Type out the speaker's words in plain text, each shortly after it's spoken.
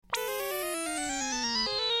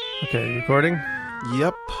Okay, recording?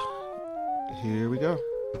 Yep. Here we go.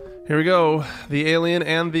 Here we go. The alien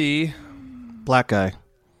and the... Black guy.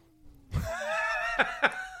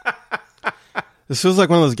 This feels like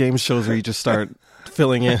one of those game shows where you just start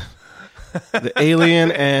filling in. The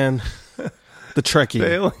alien and the Trekkie.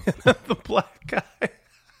 The alien and the black guy.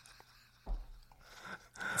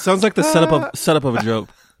 Sounds like the setup of a joke.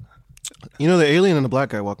 You know, the alien and the black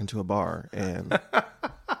guy walk into a bar and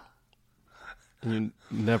you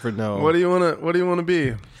never know. What do you want to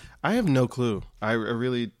be? I have no clue. I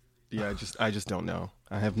really I just don't know.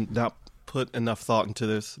 I have not put enough thought into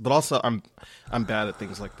this. But also I'm bad at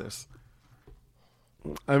things like this.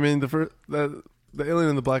 I mean, the alien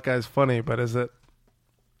and the black guy is funny, but is it?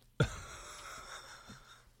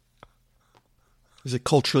 Is it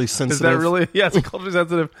culturally sensitive? Is that really? Yeah, it's culturally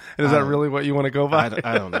sensitive. And is that really what you want to go by?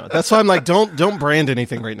 I don't know. That's why I'm like, don't brand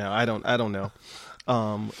anything right now. I don't know.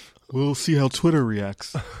 We'll see how Twitter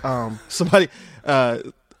reacts. Somebody,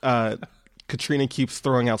 Katrina keeps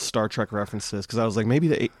throwing out Star Trek references because I was like,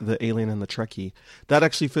 maybe the alien and the Trekkie. That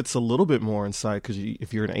actually fits a little bit more inside because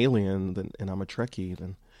if you're an alien and I'm a Trekkie,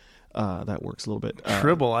 then that works a little bit.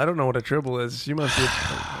 Tribble. I don't know what a tribble is. You must be a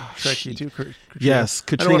Trekkie too, Katrina. Yes,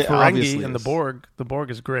 Katrina obviously and is. the Borg. The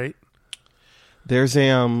Borg is great. There's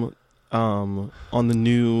on the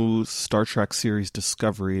new Star Trek series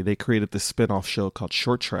Discovery, they created this spin-off show called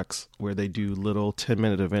Short Treks where they do little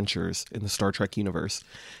 10-minute adventures in the Star Trek universe.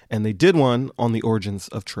 And they did one on the origins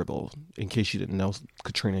of Tribble. In case you didn't know,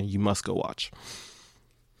 Katrina, you must go watch.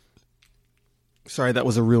 Sorry, that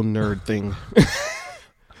was a real nerd thing.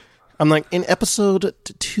 I'm like, in episode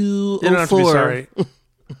 204. You don't have to be sorry.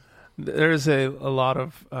 There's a lot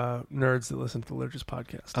of nerds that listen to the Lurch's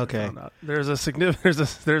podcast. Okay. There's a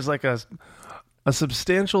significant. There's like a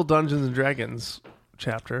substantial Dungeons and Dragons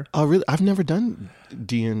chapter. Oh, really? I've never done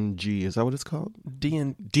D&G. Is that what it's called?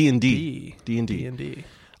 D&D. D&D.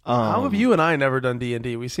 How have you and I never done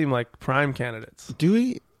D&D? We seem like prime candidates. Do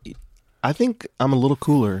we? I think I'm a little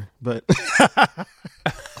cooler, but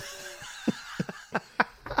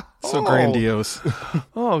so grandiose.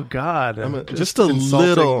 Oh God! I'm just a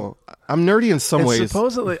little. I'm nerdy in some ways.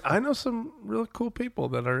 Supposedly, I know some really cool people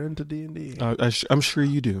that are into D&D. I'm sure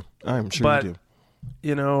you do. I'm sure you do.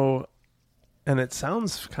 You know, and it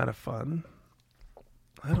sounds kind of fun.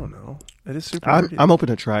 I don't know. It is super. I'm open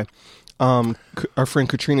to try. Our friend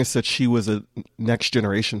Katrina said she was a Next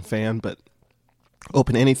Generation fan, but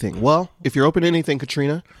open to anything. Well, if you're open to anything,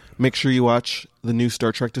 Katrina, make sure you watch the new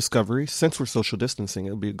Star Trek Discovery. Since we're social distancing,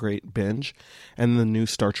 it'll be a great binge. And the new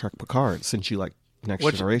Star Trek Picard, since you like Next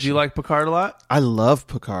Generation. Do you like Picard a lot? I love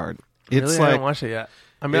Picard. Really? I haven't watched it yet.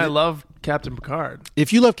 I mean, I love Captain Picard.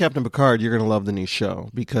 If you love Captain Picard, you're going to love the new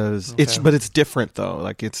show because it's different though.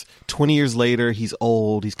 Like it's 20 years later. He's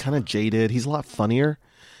old. He's kind of jaded. He's a lot funnier.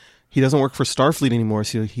 He doesn't work for Starfleet anymore,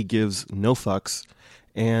 so he gives no fucks.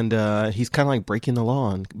 And he's kind of like breaking the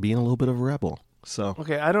law and being a little bit of a rebel. So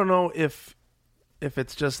okay, I don't know if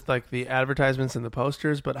it's just like the advertisements and the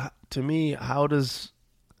posters, but to me, how does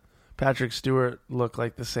Patrick Stewart look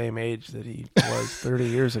like the same age that he was 30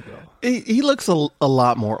 years ago? He looks a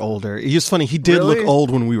lot more older. It's just funny. He did look old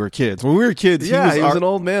when we were kids. When we were kids, he was an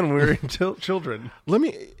old man when we were children.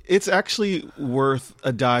 It's actually worth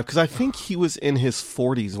a dive because I think he was in his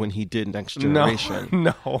 40s when he did Next Generation.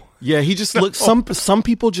 No. Yeah, he just looks. Some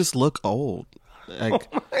people just look old. Like,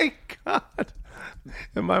 oh my God.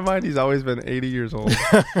 In my mind, he's always been 80 years old.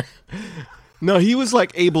 No, he was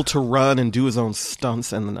like able to run and do his own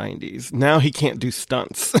stunts in the 90s. Now he can't do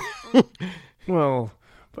stunts. Well,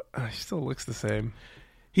 but he still looks the same.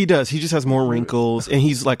 He does. He just has more wrinkles and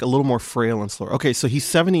he's like a little more frail and slower. Okay, so he's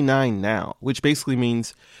 79 now, which basically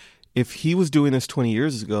means if he was doing this 20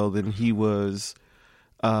 years ago, then he was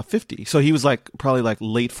 50. So he was like probably like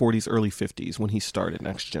late 40s, early 50s when he started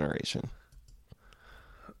Next Generation.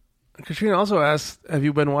 Katrina also asked, have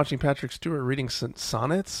you been watching Patrick Stewart reading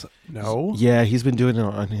sonnets? No. Yeah, he's been doing it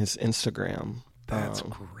on his Instagram. That's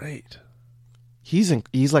great. He's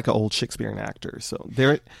like an old Shakespearean actor. So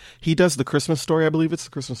he does the Christmas Story. I believe it's the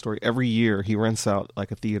Christmas Story. Every year he rents out like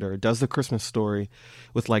a theater, does the Christmas Story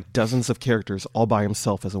with like dozens of characters all by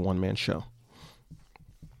himself as a one-man show.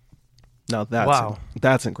 Now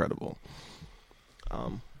that's incredible.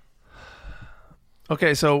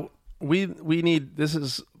 Okay, so we need, this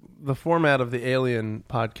is the format of the Alien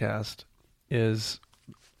podcast is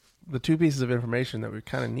the two pieces of information that we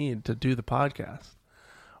kind of need to do the podcast.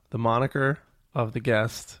 The moniker of the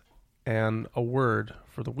guest and a word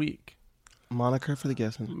for the week. Moniker for the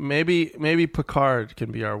guest. Maybe Picard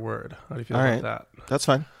can be our word. How do you feel about that? That's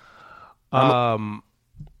fine. But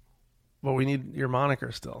we need your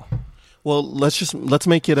moniker still. Well, let's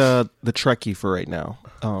make it the Trekkie for right now.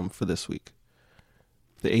 For this week,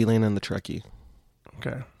 the alien and the Trekkie.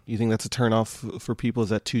 Okay. You think that's a turnoff for people? Is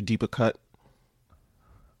that too deep a cut?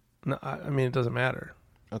 No, I mean it doesn't matter.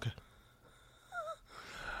 Okay.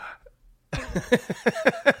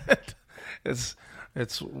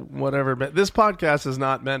 It's whatever. This podcast is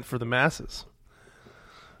not meant for the masses.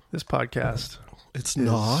 This podcast. It's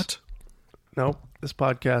not. Nope. This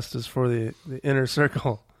podcast is for the inner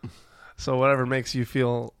circle. So whatever makes you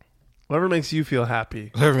feel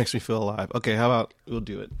happy. Whatever makes me feel alive. Okay, how about we'll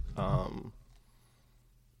do it.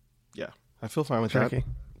 Yeah, I feel fine with Trekkie. that.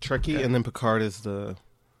 Trekkie, okay. And then Picard is the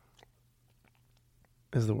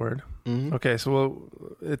word. Mm-hmm. Okay, so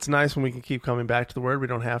it's nice when we can keep coming back to the word. We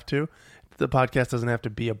don't have to. The podcast doesn't have to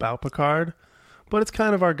be about Picard, but it's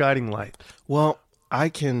kind of our guiding light. Well, I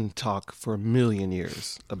can talk for a million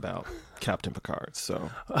years about Captain Picard, so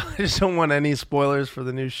I just don't want any spoilers for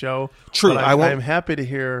the new show. True, I'm happy to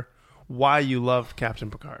hear why you love Captain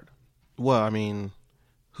Picard. Well, I mean,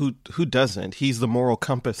 who doesn't? He's the moral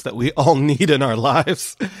compass that we all need in our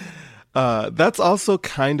lives. That's also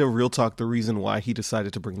kind of real talk the reason why he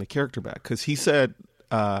decided to bring the character back, because he said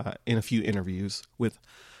in a few interviews with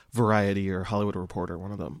Variety or Hollywood Reporter,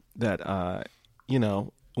 one of them, that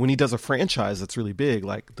when he does a franchise that's really big,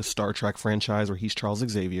 like the Star Trek franchise where he's Charles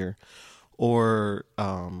Xavier, or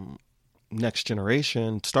Next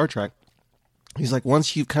Generation, Star Trek, he's like,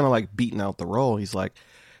 once you've kind of like beaten out the role, he's like,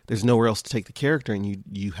 there's nowhere else to take the character, and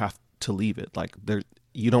you have to leave it. Like,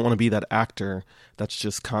 you don't want to be that actor that's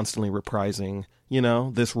just constantly reprising,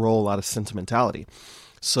 this role out of sentimentality.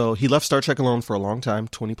 So he left Star Trek alone for a long time,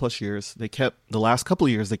 20 plus years. The last couple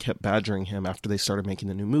of years, they kept badgering him after they started making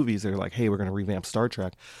the new movies. They're like, hey, we're going to revamp Star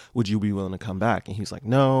Trek. Would you be willing to come back? And he's like,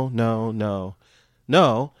 no.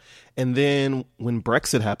 And then when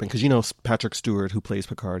Brexit happened, because Patrick Stewart, who plays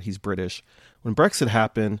Picard, he's British. When Brexit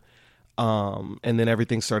happened, and then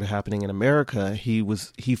everything started happening in America,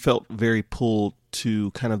 he felt very pulled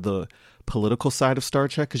to kind of the political side of Star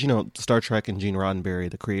Trek, because Star Trek and Gene Roddenberry,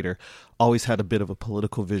 the creator, always had a bit of a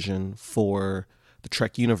political vision for the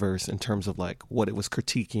Trek universe in terms of like what it was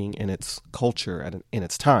critiquing in its culture in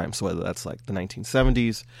its time. So whether that's like the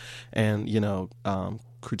 1970s and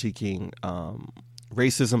critiquing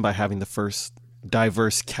racism by having the first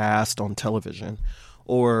diverse cast on television,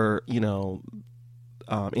 or into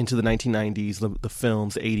the 1990s, the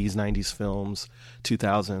films, 80s, 90s films,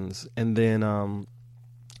 2000s, and then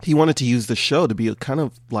he wanted to use the show to be kind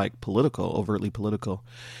of like political, overtly political,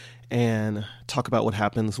 and talk about what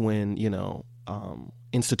happens when,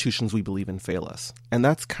 institutions we believe in fail us. And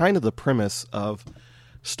that's kind of the premise of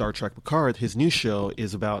Star Trek Picard. His new show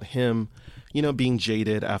is about him, being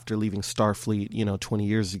jaded after leaving Starfleet, 20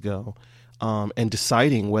 years ago, and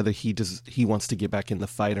deciding whether he wants to get back in the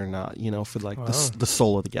fight or not, for like the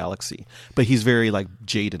soul of the galaxy. But he's very like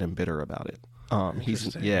jaded and bitter about it.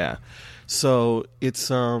 So it's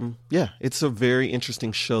it's a very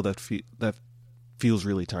interesting show that feels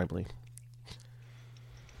really timely.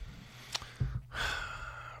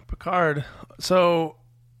 Picard. So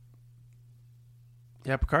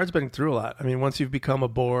yeah, Picard's been through a lot. I mean, once you've become a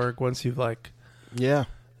Borg, once you've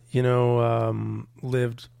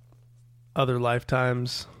lived other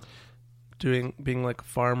lifetimes, being like a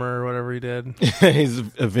farmer or whatever he did. He's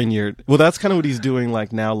a vineyard. Well, that's kind of what he's doing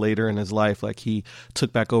like now later in his life. Like he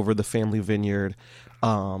took back over the family vineyard.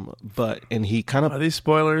 And he kind of... Are these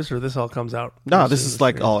spoilers or this all comes out? No, this is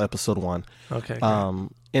like all episode 1. Okay.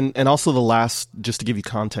 And also just to give you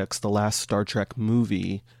context, the last Star Trek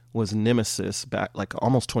movie was Nemesis back like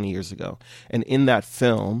almost 20 years ago. And in that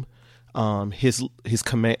film, one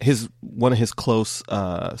of his close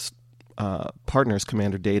partners,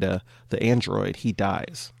 Commander Data, the android, he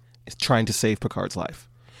dies. He's trying to save Picard's life.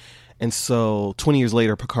 And so 20 years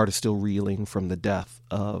later, Picard is still reeling from the death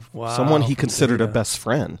of someone he considered a best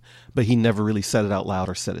friend, but he never really said it out loud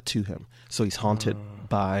or said it to him. So he's haunted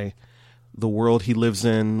by the world he lives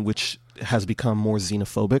in, which has become more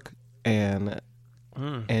xenophobic, and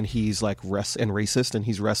he's like racist, and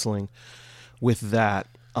he's wrestling with that.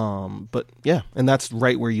 But yeah, and that's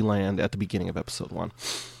right where you land at the beginning of episode 1.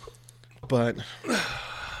 But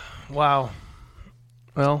wow.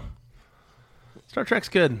 Well, Star Trek's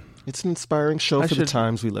good. It's an inspiring show for the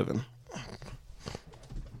times we live in.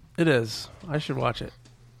 It is. I should watch it.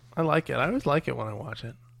 I like it. I always like it when I watch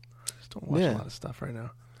it. I just don't watch a lot of stuff right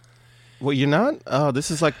now. Well, you're not? Oh,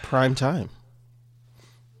 this is like prime time.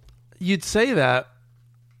 You'd say that.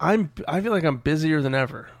 I feel like I'm busier than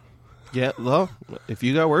ever. Yeah, well, if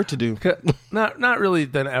you got work to do. Not really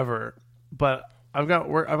than ever, but I've got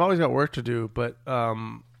work. I've always got work to do, but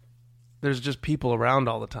there's just people around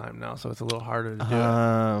all the time now, so it's a little harder to do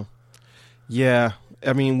it. Yeah.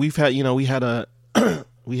 I mean, we had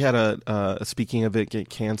a speaking of it get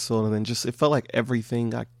canceled, and then just it felt like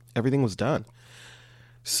everything was done.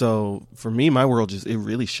 So for me, my world it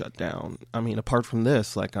really shut down. I mean, apart from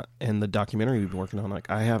this, like, and the documentary we've been working on, like,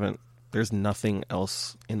 there's nothing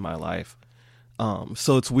else in my life.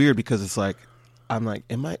 So it's weird because it's like, I'm like,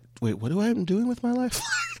 what am I doing with my life?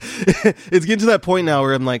 It's getting to that point now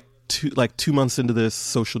where I'm like 2 months into this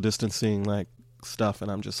social distancing, like, stuff.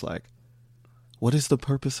 And I'm just like, what is the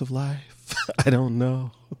purpose of life? I don't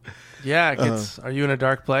know. Yeah. Are you in a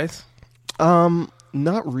dark place?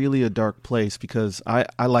 Not really a dark place because I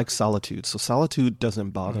like solitude. So solitude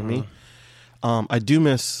doesn't bother me. I do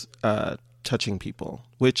miss touching people,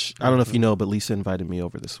 which I don't know if you know, but Lisa invited me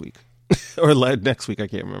over this week or next week. I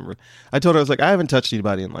can't remember. I told her, I was like, I haven't touched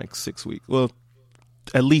anybody in like 6 weeks. Well,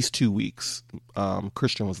 at least 2 weeks.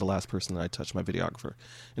 Christian was the last person that I touched, my videographer.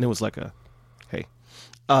 And it was like hey.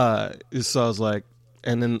 So I was like,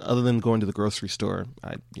 and then other than going to the grocery store,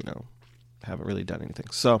 I, haven't really done anything.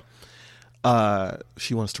 So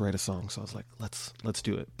she wants to write a song, so I was like, let's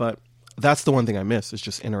do it. But that's the one thing I miss is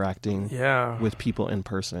just interacting with people in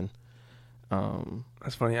person.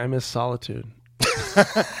 That's funny. I miss solitude.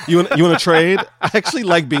 You want to trade? I actually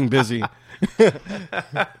like being busy.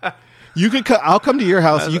 You could I'll come to your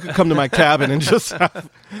house. You could come to my cabin and just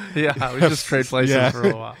we just trade places for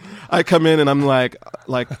a while. I come in and I'm like,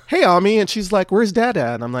 hey, Ami, and she's like, where's Dad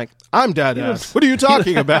at? And I'm like, I'm Dad. What are you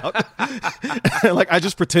talking about? Like, I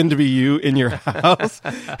just pretend to be you in your house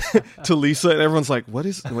to Lisa, and everyone's like,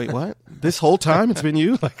 wait, what? This whole time it's been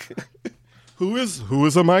you? Like, who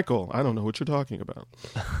is a Michael? I don't know what you're talking about.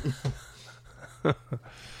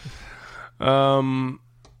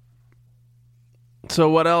 So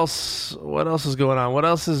what else is going on? What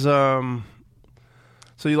else is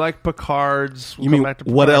so you like Picard's? You mean back to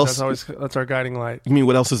what else? That's our guiding light. You mean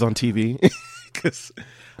what else is on TV? Because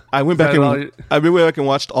I went back and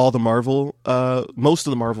watched all the Marvel, most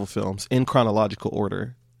of the Marvel films in chronological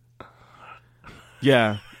order.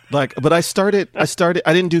 Yeah, but I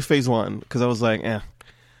didn't do phase 1 because I was like,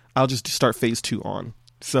 I'll just start phase 2 on.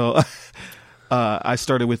 So I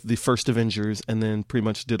started with the first Avengers and then pretty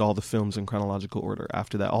much did all the films in chronological order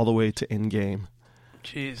after that, all the way to Endgame.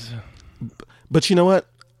 Jeez. But you know what?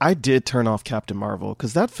 I did turn off Captain Marvel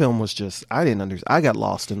because that film was just, I didn't understand. I got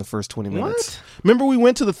lost in the first 20 minutes. What? Remember we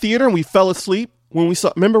went to the theater and we fell asleep when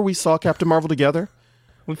we saw Captain Marvel together?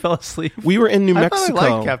 We fell asleep. We were in New Mexico. I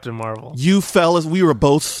liked Captain Marvel. We were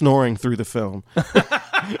both snoring through the film.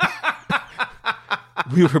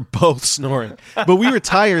 We were both snoring. But we were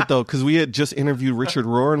tired, though, because we had just interviewed Richard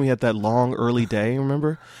Rohr, and we had that long, early day,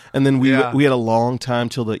 remember? And then we had a long time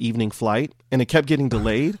till the evening flight, and it kept getting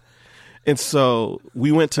delayed. And so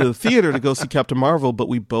we went to the theater to go see Captain Marvel, but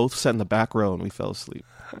we both sat in the back row, and we fell asleep.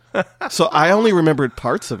 So I only remembered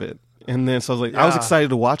parts of it. And then so I was like, I was excited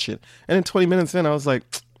to watch it. And then 20 minutes in, I was like,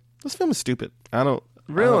 this film is stupid.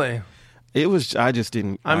 Really? I just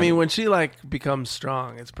didn't. I mean, when she becomes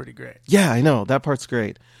strong, it's pretty great. Yeah, I know. That part's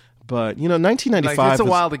great. But, 1995. It's a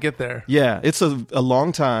while to get there. Yeah, it's a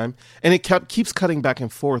long time. And it keeps cutting back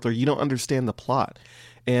and forth, or you don't understand the plot.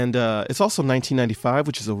 And it's also 1995,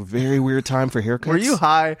 which is a very weird time for haircuts. Were you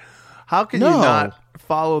high? How can you not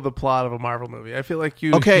follow the plot of a Marvel movie? I feel like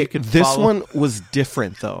you can this one was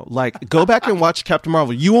different, though. Like, go back and watch Captain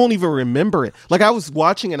Marvel. You won't even remember it. Like, I was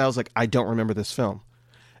watching and I was like, I don't remember this film.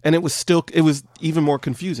 And it was even more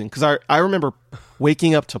confusing because I remember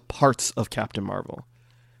waking up to parts of Captain Marvel,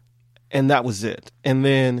 and that was it. And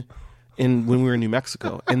then when we were in New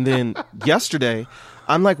Mexico, and then yesterday,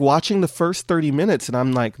 I'm like watching the first 30 minutes, and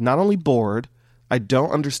I'm like not only bored, I don't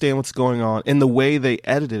understand what's going on, and the way they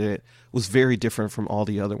edited it was very different from all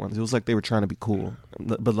the other ones. It was like they were trying to be cool,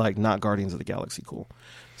 but like not Guardians of the Galaxy cool.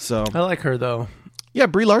 So I like her though. Yeah,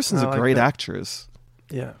 Brie Larson's a great actress.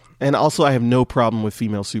 Yeah. And also, I have no problem with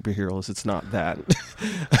female superheroes. It's not that.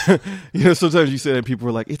 Sometimes you say that people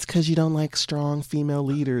are like, it's because you don't like strong female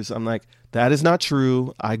leaders. I'm like, that is not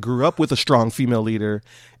true. I grew up with a strong female leader,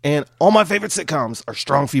 and all my favorite sitcoms are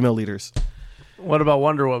strong female leaders. What about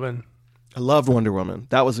Wonder Woman? I loved Wonder Woman.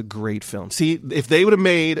 That was a great film. See, if they would have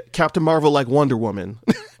made Captain Marvel like Wonder Woman,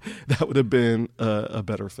 that would have been a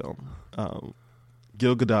better film.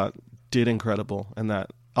 Gal Gadot did incredible, and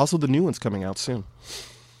that also the new one's coming out soon.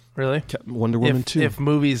 Really? Wonder Woman 2. If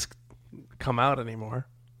movies come out anymore.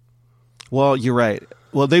 Well, you're right.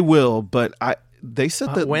 Well, they will, but they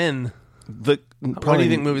said that when? When do you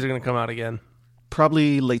think movies are going to come out again?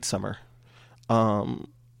 Probably late summer, or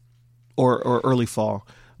early fall.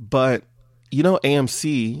 But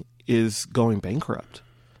AMC is going bankrupt.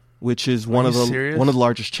 which is Are you serious? one of the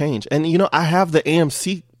largest chains. And I have the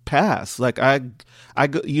AMC pass. Like I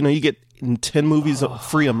go, you get 10 movies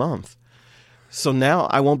free a month. So now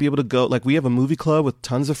I won't be able to go. Like we have a movie club with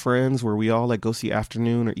tons of friends where we all like go see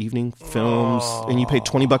afternoon or evening films, and you pay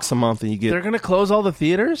 $20 a month and you get. They're going to close all the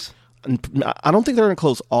theaters? I don't think they're going to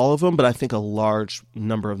close all of them, but I think a large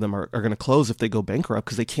number of them are going to close if they go bankrupt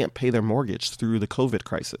because they can't pay their mortgage through the COVID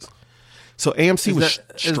crisis. So AMC was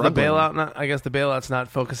struggling. Is the bailout not? I guess the bailout's not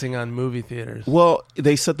focusing on movie theaters. Well,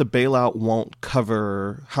 they said the bailout won't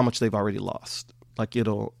cover how much they've already lost. Like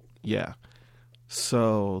yeah.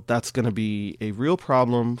 So that's going to be a real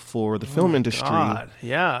problem for the film industry. God,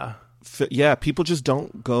 yeah. Yeah, people just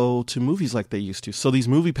don't go to movies like they used to. So these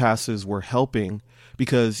movie passes were helping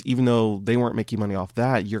because even though they weren't making money off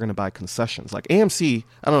that, you're going to buy concessions. Like AMC,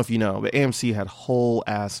 I don't know if you know, but AMC had whole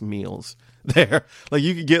ass meals there. Like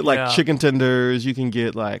you could get like chicken tenders, you can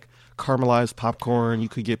get like caramelized popcorn, you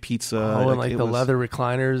could get pizza. Oh, and like the leather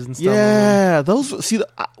recliners and stuff. Yeah, those. See,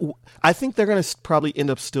 I think they're going to probably end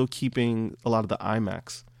up still keeping a lot of the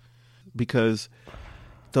IMAX because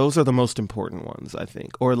those are the most important ones, I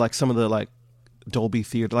think. Or like some of the like Dolby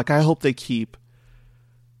Theater. Like I hope they keep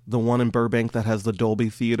the one in Burbank that has the Dolby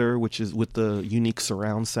Theater, which is with the unique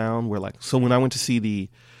surround sound. Where like, so when I went to see the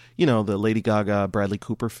Lady Gaga Bradley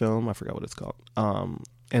Cooper film, I forgot what it's called.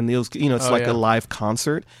 And those, it's a live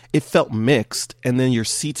concert. It felt mixed, and then your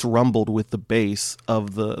seats rumbled with the bass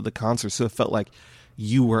of the concert, so it felt like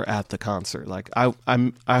you were at the concert. Like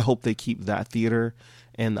I hope they keep that theater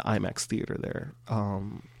and the IMAX theater there.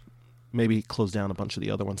 Maybe close down a bunch of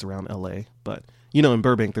the other ones around LA, but in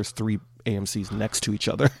Burbank there's 3 AMCs next to each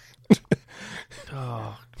other.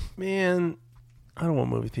 Oh man, I don't want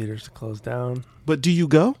movie theaters to close down. But do you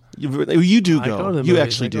go? You do go. I go to the you movies.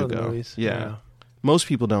 actually do go. Movies. Yeah. Most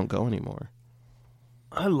people don't go anymore.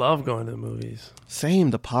 I love going to the movies.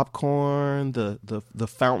 Same. The popcorn, the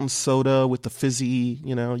fountain soda with the fizzy,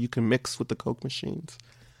 you can mix with the Coke machines.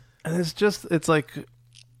 And it's like,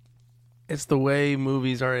 it's the way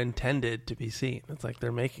movies are intended to be seen. It's like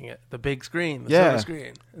they're making it. The big screen, the silver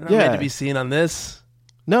screen. They're not made to be seen on this.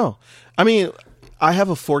 No. I mean, I have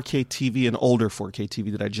a 4K TV, an older 4K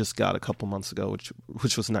TV that I just got a couple months ago,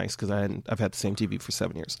 which was nice because I've had the same TV for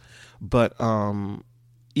 7 years. But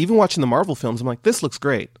even watching the Marvel films, I'm like, this looks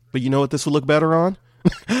great. But you know what this would look better on?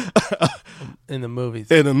 In the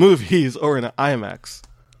movies. In the movies or in an IMAX.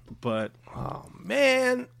 But oh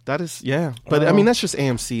man, that is But I mean, that's just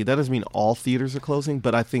AMC. That doesn't mean all theaters are closing.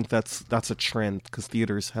 But I think that's a trend because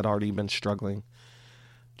theaters had already been struggling.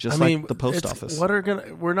 Like the post office.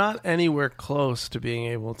 We're not anywhere close to being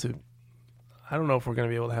able to. I don't know if we're going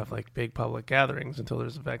to be able to have like big public gatherings until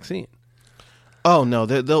there's a vaccine. Oh no,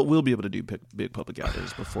 we'll be able to do big public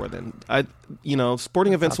gatherings before then.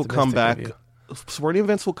 Sporting events will come back. Sporting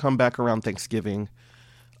events will come back around Thanksgiving.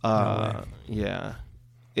 Yeah.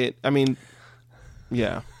 It's going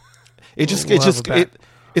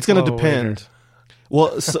to depend. Later.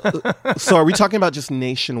 Well, so are we talking about just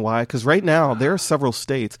nationwide? Because right now there are several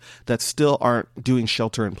states that still aren't doing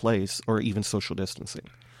shelter in place or even social distancing.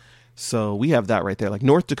 So we have that right there. Like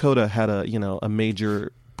North Dakota had a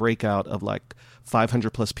major breakout of like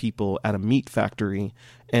 500 plus people at a meat factory,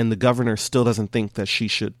 and the governor still doesn't think that she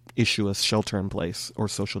should issue a shelter in place or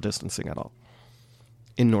social distancing at all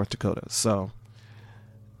in North Dakota. So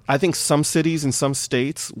I think some cities and some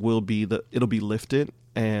states it'll be lifted.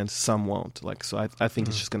 And some won't. I think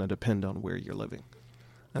it's just going to depend on where you're living.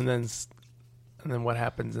 And then what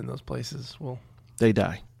happens in those places? Well, they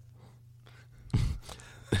die.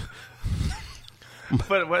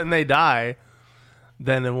 But when they die,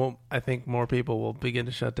 then it won't. I think more people will begin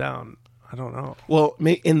to shut down. I don't know. Well,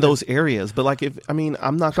 in those areas, but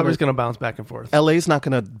I'm not. Somebody's going to bounce back and forth. LA's not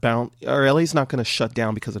going to bounce, or LA's not going to shut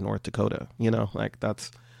down because of North Dakota.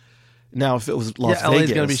 That's now if it was Las Vegas,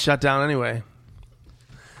 LA's going to be shut down anyway.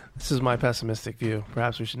 This is my pessimistic view.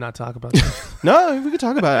 Perhaps we should not talk about this. No, we could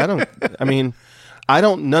talk about it.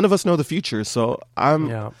 None of us know the future. So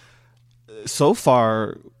so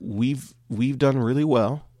far we've done really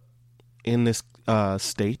well in this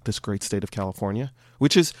this great state of California,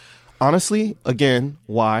 which is honestly, again,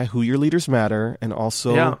 who your leaders matter. And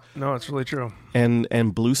also, it's really true.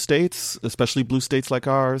 And blue states, especially blue states like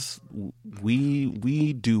ours,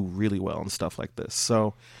 we do really well in stuff like this.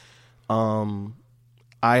 So,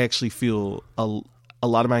 I actually feel a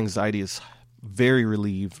lot of my anxiety is very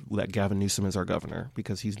relieved that Gavin Newsom is our governor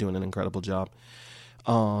because he's doing an incredible job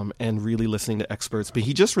and really listening to experts. But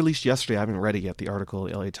he just released yesterday, I haven't read it yet, the article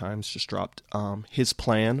the LA Times just dropped, his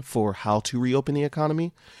plan for how to reopen the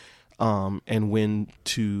economy and when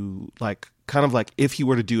to, if he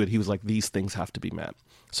were to do it, he was like, these things have to be met.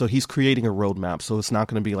 So he's creating a roadmap. So it's not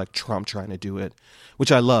going to be like Trump trying to do it,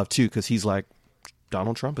 which I love too, because he's like,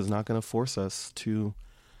 Donald Trump is not going to force us to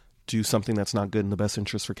do something that's not good in the best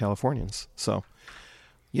interest for Californians. So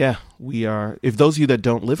yeah, we are. If those of you that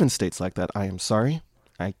don't live in states like that, I am sorry.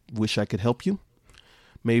 I wish I could help you.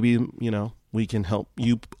 Maybe, we can help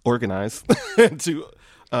you organize to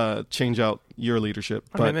change out your leadership.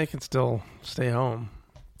 But I mean, they can still stay home.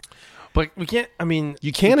 But we can't,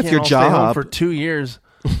 you can if your all stay home job for 2 years.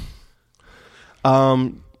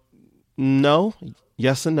 No,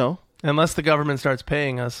 yes and no. Unless the government starts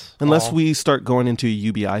paying us. Unless we start going into a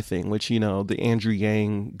UBI thing, which, the Andrew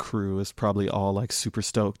Yang crew is probably all like super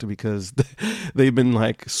stoked because they've been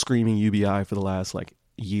like screaming UBI for the last like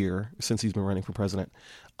year since he's been running for president.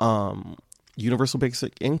 Universal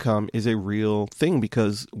basic income is a real thing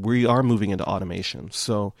because we are moving into automation.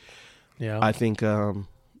 So yeah, I think, I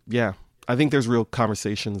think there's real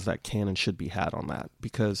conversations that can and should be had on that,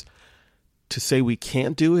 because to say we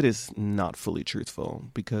can't do it is not fully truthful,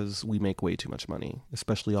 because we make way too much money,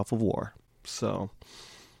 especially off of war. So,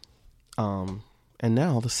 and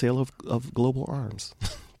now the sale of global arms.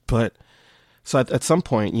 But so at some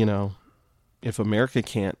point, if America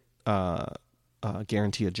can't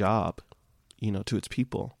guarantee a job, to its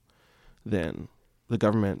people, then the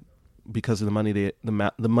government, because of the money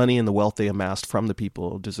the money and the wealth they amassed from the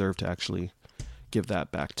people, deserve to actually give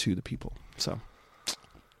that back to the people. So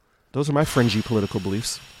those are my fringy political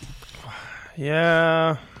beliefs.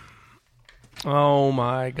 Yeah. Oh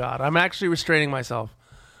my God. I'm actually restraining myself.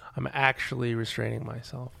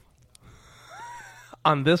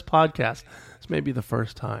 On this podcast. This may be the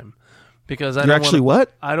first time. Because I You're don't actually wanna,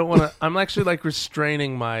 what? I don't want to. I'm actually like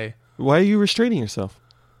restraining my. Why are you restraining yourself?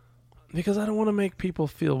 Because I don't want to make people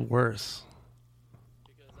feel worse.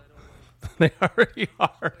 They already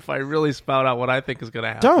are. If I really spout out what I think is going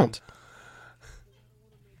to happen.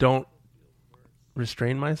 Don't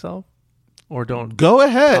restrain myself? Or don't... Go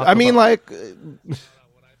ahead.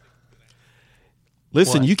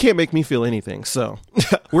 Listen, What? You can't make me feel anything, so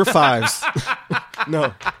we're fives.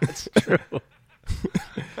 No. It's true.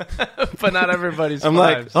 But not everybody's I'm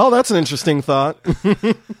fives. like, oh, that's an interesting thought.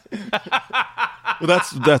 Well,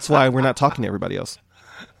 that's why we're not talking to everybody else.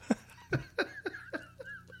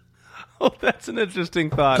 Oh, that's an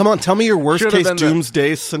interesting thought. Come on, tell me your worst Should've case been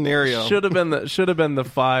doomsday scenario. Should have been the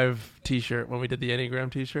 5 T-shirt when we did the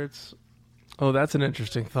Enneagram T-shirts. Oh, that's an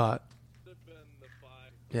interesting thought.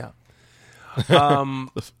 Yeah.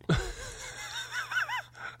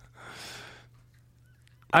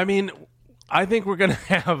 I think we're gonna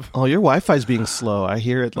have. Oh, your Wi-Fi's being slow. I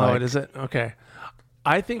hear it. Oh, is it? Okay.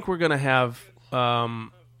 I think we're gonna have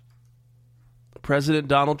President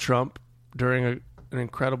Donald Trump during an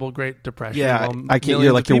incredible Great Depression. Yeah, I can't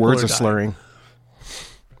hear, like, your words are slurring.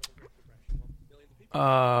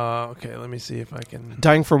 Okay, let me see if I can.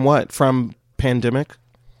 Dying from what? From pandemic?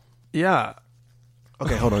 Yeah.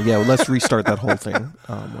 Okay, hold on. Yeah, well, let's restart that whole thing.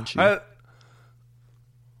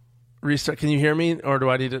 Restart. Can you hear me, or do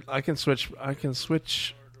I need to? I can switch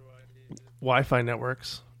Wi-Fi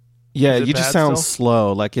networks. Yeah, you just sound still?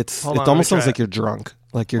 slow. Like it almost sounds like it. you're drunk.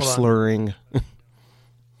 Like you're Hold on. slurring.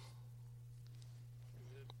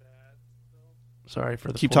 Sorry for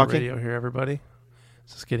the Keep poor talking. radio here, everybody.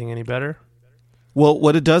 Is this getting any better? Well,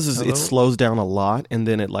 what it does is Hello? it slows down a lot, and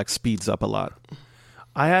then it like speeds up a lot.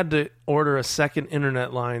 I had to order a second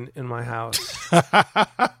internet line in my house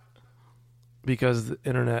because the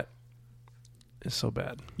internet is so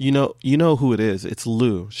bad. You know who it is. It's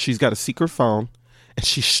Lou. She's got a secret phone, and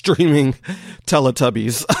she's streaming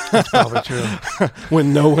Teletubbies. That's probably true.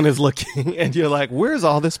 When no one is looking, and you're like, "Where's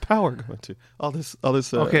all this power going to? All this."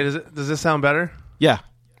 Okay, does this sound better? Yeah.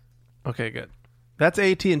 Okay, good. That's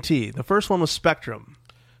AT&T. The first one was Spectrum,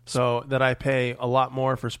 so that I pay a lot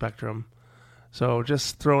more for Spectrum. So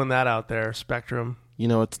just throwing that out there, Spectrum.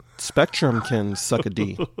 Spectrum can suck a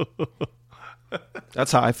D.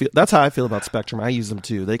 That's how I feel. That's how I feel about Spectrum. I use them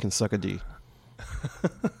too. They can suck a D.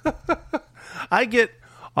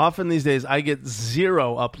 Often these days, I get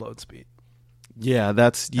 0 upload speed. Yeah,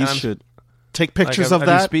 should take pictures of I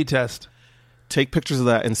do that. speed test. Take pictures of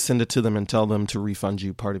that and send it to them and tell them to refund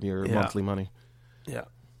you part of your Yeah. monthly money. Yeah,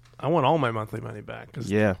 I want all my monthly money back. 'Cause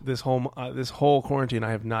Yeah. this whole quarantine,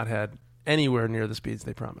 I have not had anywhere near the speeds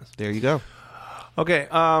they promised. There you go. Okay.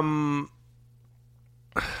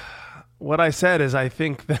 What I said is I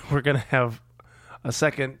think that we're going to have a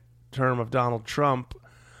second term of Donald Trump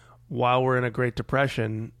while we're in a Great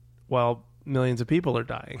Depression, while millions of people are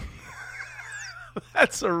dying.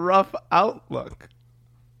 That's a rough outlook.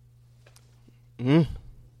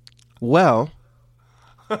 Well,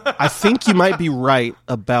 I think you might be right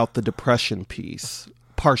about the depression piece,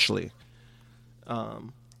 partially.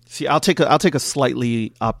 See, I'll take a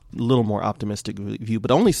slightly little more optimistic view,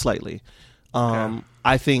 but only slightly. Okay.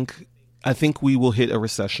 I think we will hit a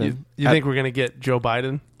recession. You think we're gonna get Joe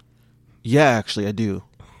Biden? Yeah, actually, I do.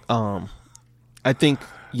 I think,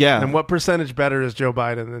 yeah. And what percentage better is Joe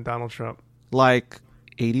Biden than Donald Trump? Like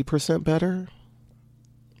 80% better.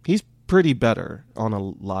 He's pretty better on a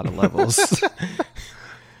lot of levels.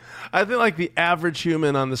 I think like the average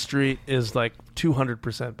human on the street is like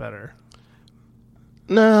 200% better.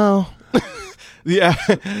 No. Yeah.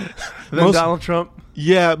 Than Donald Trump?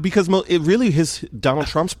 Yeah, because Donald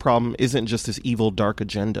Trump's problem isn't just his evil, dark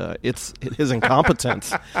agenda. It's his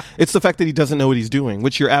incompetence. It's the fact that he doesn't know what he's doing,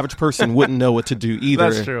 which your average person wouldn't know what to do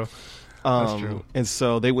either. That's true. That's true. And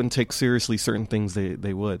so they wouldn't take seriously certain things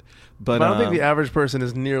they would. But I don't think the average person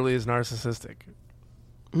is nearly as narcissistic.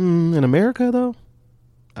 In America, though?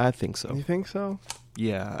 I think so. You think so?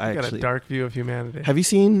 Yeah, I got a dark view of humanity. Have you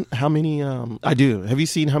seen how many... I do. Have you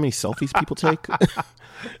seen how many selfies people take?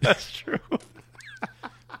 That's true.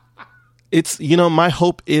 It's, my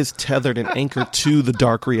hope is tethered and anchored to the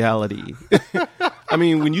dark reality. I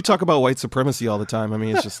mean, when you talk about white supremacy all the time, I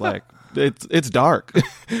mean, it's just like, it's dark.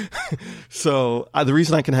 So the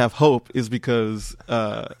reason I can have hope is because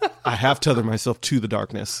I have tethered myself to the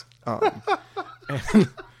darkness. And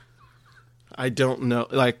I don't know,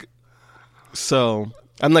 like, so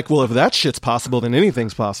I'm like, well, if that shit's possible, then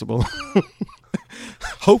anything's possible.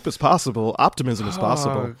 Hope is possible. Optimism is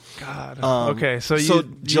possible. Oh, God. Okay, so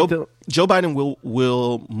Joe Biden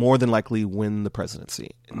will more than likely win the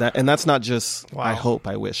presidency. And that's not just, wow. I hope,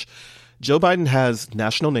 I wish. Joe Biden has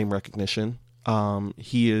national name recognition.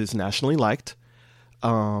 He is nationally liked.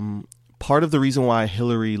 Part of the reason why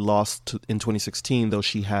Hillary lost in 2016, though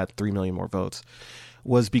she had 3 million more votes,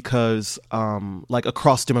 was because like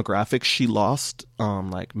across demographics, she lost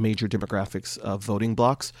like major demographics of voting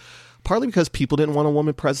blocks. Partly because people didn't want a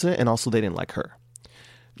woman president, and also they didn't like her.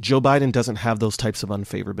 Joe Biden doesn't have those types of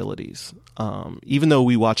unfavorabilities. Even though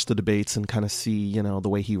we watch the debates and kind of see, the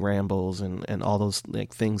way he rambles and all those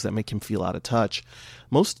like things that make him feel out of touch,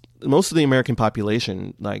 most of the American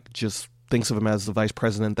population like just thinks of him as the vice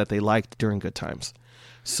president that they liked during good times.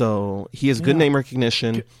 So he has good name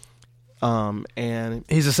recognition, and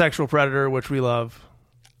he's a sexual predator, which we love.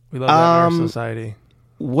 We love that in our society.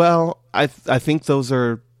 Well, I think those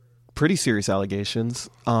are pretty serious allegations.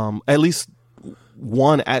 At least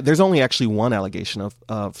one. There's only actually one allegation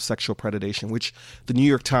of sexual predation, which the New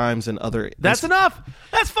York Times and other. That's enough.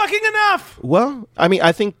 That's fucking enough. Well, I mean,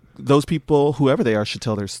 I think those people, whoever they are, should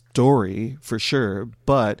tell their story for sure.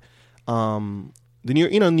 But the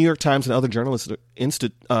New York Times and other journalists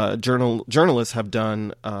have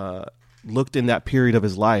done looked in that period of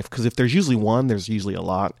his life, because if there's usually one, there's usually a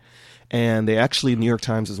lot. And they actually, New York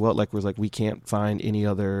Times as well, was like, we can't find any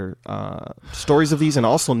other stories of these. And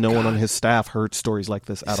also no one on his staff heard stories like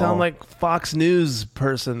this at all. Sound like Fox News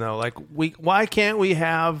person, though. Like, why can't we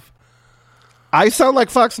have... I sound like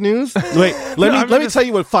Fox News? Wait, let me tell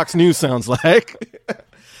you what Fox News sounds like.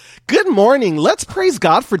 Good morning. Let's praise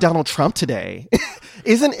God for Donald Trump today.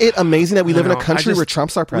 Isn't it amazing that we live in a country where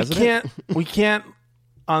Trump's our president? We can't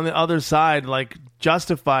on the other side, like...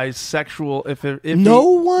 justify sexual if no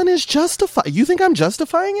one is justifying. You think I'm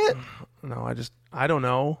justifying it? No, I don't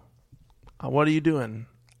know. What are you doing?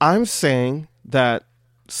 I'm saying that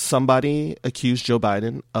somebody accused Joe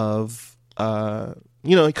Biden of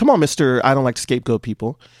come on, Mr. I don't like to scapegoat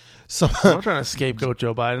people. So I'm not trying to scapegoat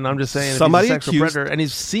Joe Biden. I'm just saying somebody if he's a sexual predator and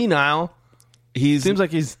he's senile. Seems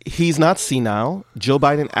like he's not senile. Joe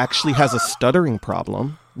Biden actually has a stuttering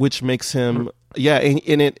problem, which makes him he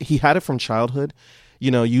had it from childhood.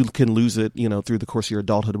 You can lose it, through the course of your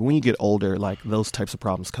adulthood. But when you get older, like those types of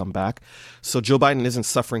problems come back. So Joe Biden isn't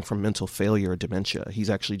suffering from mental failure or dementia. He's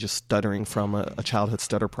actually just stuttering from a childhood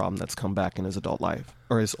stutter problem that's come back in his adult life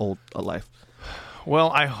or his old life.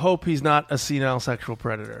 Well, I hope he's not a senile sexual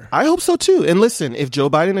predator. I hope so too. And listen, if Joe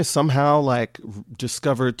Biden is somehow like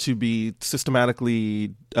discovered to be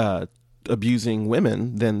systematically abusing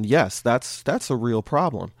women, then yes, that's a real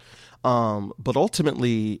problem. But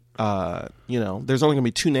ultimately, there's only going to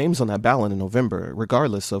be 2 names on that ballot in November,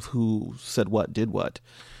 regardless of who said what, did what.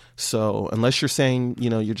 So unless you're saying,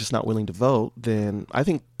 you're just not willing to vote, then I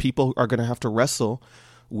think people are going to have to wrestle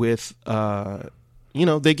with,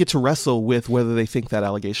 they get to wrestle with whether they think that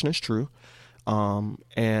allegation is true. And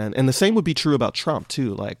the same would be true about Trump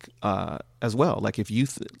too, like, as well. Like if you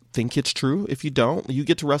think it's true, if you don't, you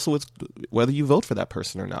get to wrestle with whether you vote for that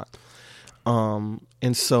person or not.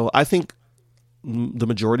 And so I think the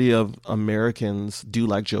majority of Americans do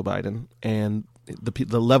like Joe Biden, and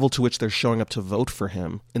the level to which they're showing up to vote for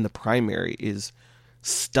him in the primary is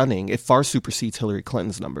stunning. It far supersedes Hillary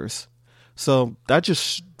Clinton's numbers. So that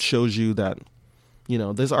just shows you that,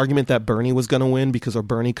 this argument that Bernie was going to win because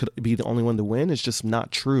Bernie could be the only one to win is just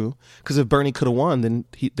not true. Because if Bernie could have won, then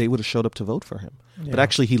they would have showed up to vote for him. Yeah. But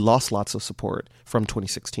actually, he lost lots of support from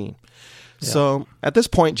 2016. Yeah. So at this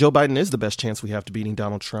point, Joe Biden is the best chance we have to beating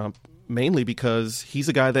Donald Trump, mainly because he's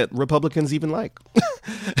a guy that Republicans even like.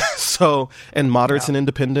 So, and moderates and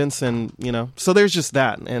independents, and, so there's just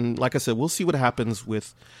that. And like I said, we'll see what happens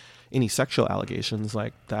with any sexual allegations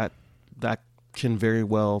like that. That can very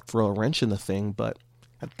well throw a wrench in the thing. But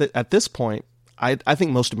at this point, I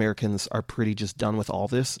think most Americans are pretty just done with all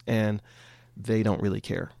this, and they don't really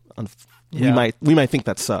care. Yeah. We might think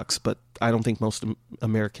that sucks, but I don't think most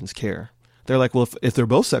Americans care. They're like, well, if they're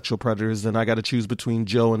both sexual predators, then I got to choose between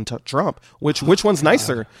Joe and Trump. Which one's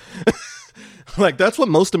nicer? Like, that's what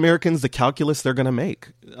most Americans, the calculus they're going to make.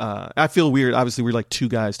 I feel weird. Obviously, we're like two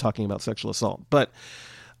guys talking about sexual assault, but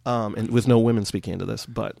and with no women speaking into this,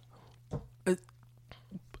 but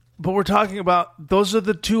we're talking about those are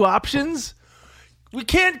the two options. We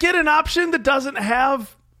can't get an option that doesn't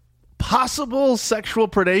have possible sexual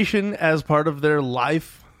predation as part of their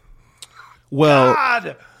life. Well,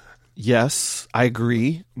 God! Yes, I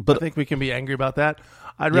agree. But I think we can be angry about that.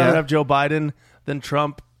 I'd rather have Joe Biden than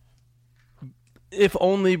Trump, if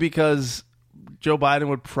only because Joe Biden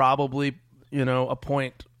would probably,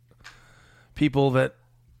 appoint people that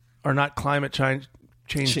are not climate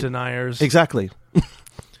change deniers. Exactly.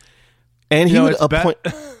 And he would appoint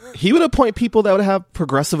he would appoint people that would have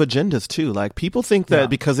progressive agendas too. Like, people think that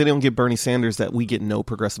because they don't get Bernie Sanders that we get no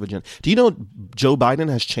progressive agenda. Do you know Joe Biden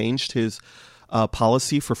has changed his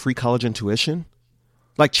policy for free college and tuition?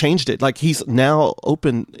 Like, changed it. Like, he's now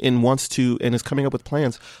open and wants to, and is coming up with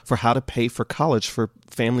plans for how to pay for college for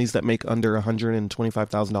families that make under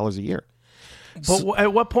 $125,000 a year. But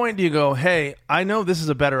at what point do you go, hey, I know this is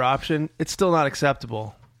a better option, it's still not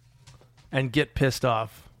acceptable, and get pissed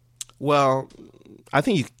off? Well, I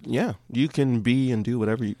think you can be and do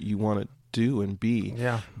whatever you want to do and be.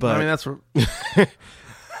 Yeah. But I mean, that's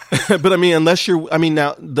but I mean,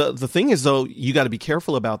 now the thing is, though, you got to be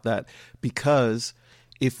careful about that, because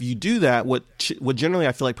if you do that, what generally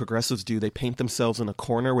I feel like progressives do, they paint themselves in a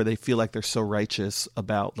corner where they feel like they're so righteous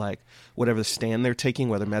about like whatever stand they're taking,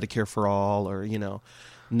 whether Medicare for all or,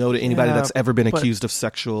 no to anybody that's ever been accused of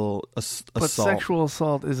sexual assault. But sexual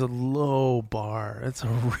assault is a low bar.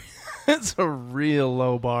 It's a real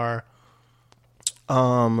low bar.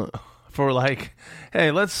 For like,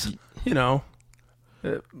 hey, let's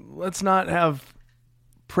not have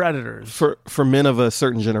predators. For men of a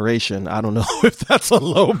certain generation, I don't know if that's a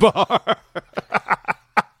low bar.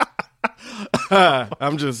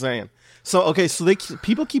 I'm just saying. So, okay, so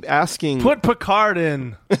people keep asking. Put Picard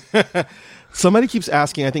in. Somebody keeps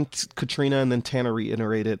asking, I think Katrina and then Tana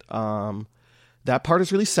reiterated, that part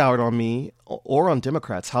has really soured on me or on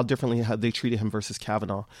Democrats, how differently have they treated him versus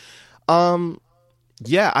Kavanaugh.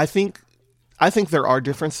 Yeah, I think there are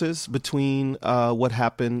differences between what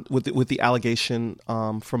happened with the allegation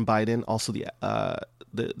from Biden, also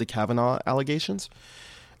the Kavanaugh allegations,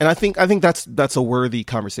 and I think that's a worthy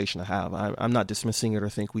conversation to have. I'm not dismissing it or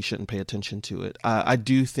think we shouldn't pay attention to it. I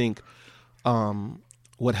do think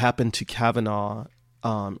what happened to Kavanaugh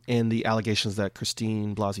and the allegations that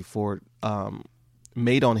Christine Blasey Ford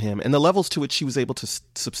made on him, and the levels to which she was able to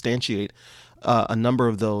substantiate a number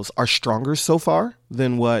of those, are stronger so far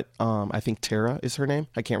than what I think Tara is her name.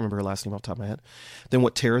 I can't remember her last name off the top of my head. Than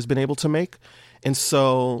what Tara's been able to make, and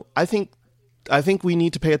so I think we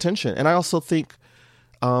need to pay attention. And I also think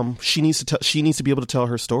she needs to be able to tell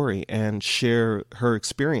her story and share her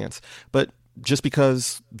experience. But just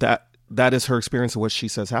because that is her experience of what she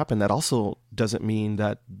says happened, that also doesn't mean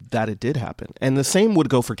that it did happen. And the same would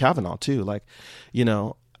go for Kavanaugh too. Like,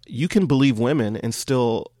 you can believe women and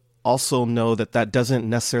still also know that doesn't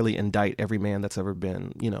necessarily indict every man that's ever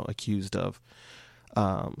been, accused of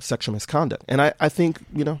sexual misconduct. And I think,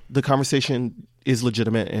 the conversation is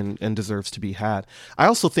legitimate and deserves to be had. I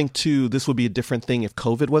also think too, this would be a different thing if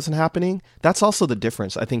COVID wasn't happening. That's also the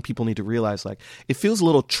difference. I think people need to realize, like, it feels a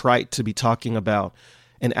little trite to be talking about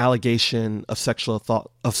an allegation of sexual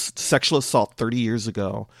assault 30 years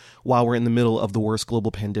ago while we're in the middle of the worst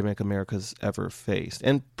global pandemic America's ever faced,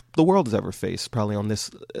 and the world has ever faced, probably on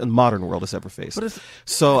this modern world has ever faced.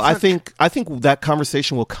 So I think that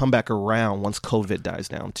conversation will come back around once COVID dies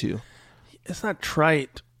down too. It's not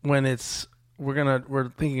trite when we're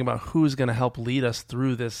thinking about who's going to help lead us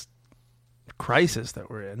through this crisis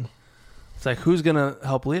that we're in. It's like, who's going to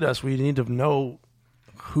help lead us? We need to know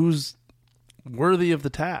who's worthy of the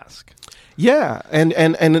task. Yeah, and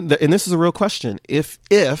this is a real question. If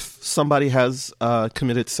somebody has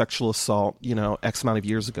committed sexual assault, X amount of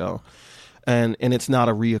years ago, and it's not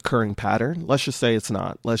a reoccurring pattern, let's just say it's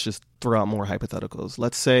not. Let's just throw out more hypotheticals.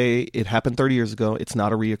 Let's say it happened 30 years ago. It's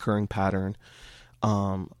not a reoccurring pattern.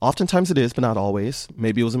 Oftentimes it is, but not always.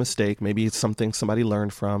 Maybe it was a mistake. Maybe it's something somebody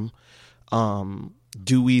learned from.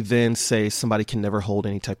 Do we then say somebody can never hold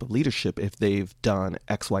any type of leadership if they've done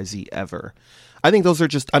XYZ ever? I think those are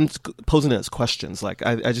just, I'm posing it as questions. Like,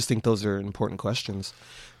 I just think those are important questions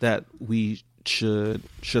that we should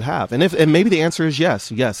have. And maybe the answer is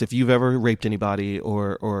yes. Yes, if you've ever raped anybody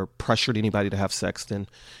or pressured anybody to have sex, then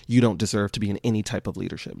you don't deserve to be in any type of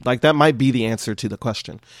leadership. Like, that might be the answer to the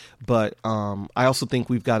question. But I also think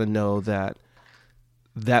we've got to know that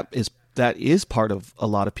is part of a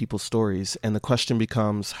lot of people's stories. And the question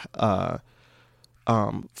becomes, for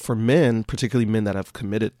men, particularly men that have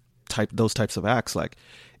committed those types of acts, like,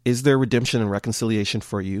 is there redemption and reconciliation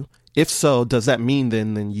for you? If so, does that mean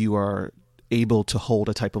then you are able to hold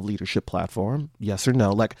a type of leadership platform? Yes or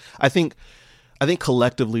no? Like, I think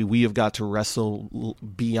collectively we have got to wrestle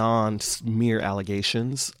beyond mere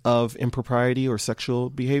allegations of impropriety or sexual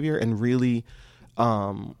behavior and really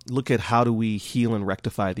look at how do we heal and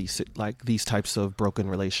rectify these types of broken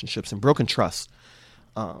relationships and broken trust.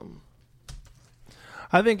 I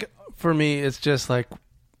think for me, it's just like,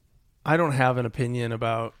 I don't have an opinion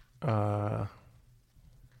about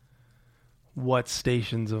what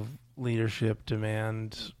stations of leadership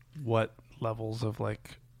demand what levels of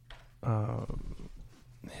like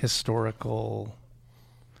historical,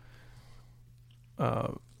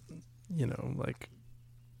 like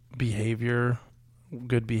behavior,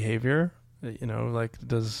 good behavior. Like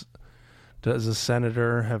does a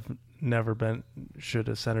senator should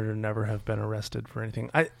a senator never have been arrested for anything?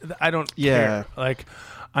 I don't care. Like,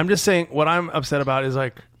 I'm just saying what I'm upset about is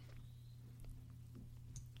like,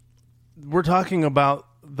 we're talking about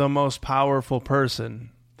the most powerful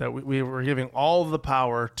person that we were giving all of the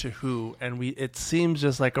power to who, and it seems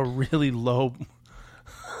just like a really low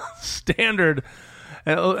standard,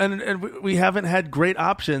 and we haven't had great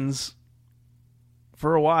options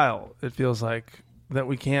for a while. It feels like that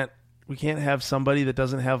we can't have somebody that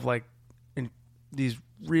doesn't have like these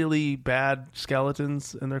really bad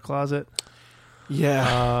skeletons in their closet.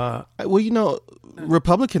 Yeah. Well,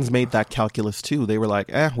 Republicans made that calculus too. They were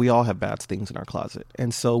like, we all have bad things in our closet.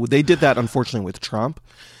 And so they did that, unfortunately, with Trump.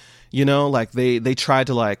 Like they tried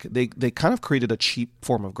to they kind of created a cheap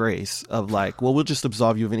form of grace of like, well, we'll just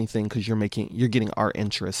absolve you of anything because you're getting our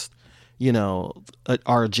interest,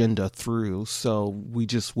 our agenda through. So we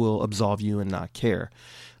just will absolve you and not care.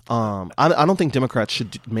 I don't think Democrats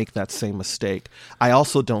should make that same mistake. I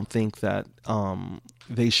also don't think that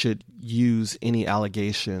they should use any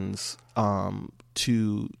allegations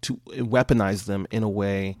to weaponize them in a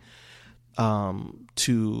way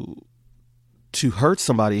to hurt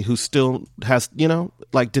somebody who still has,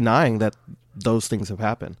 like denying that those things have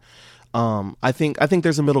happened. I think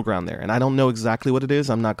there's a middle ground there, and I don't know exactly what it is.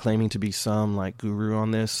 I'm not claiming to be some like guru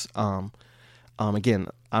on this. Again,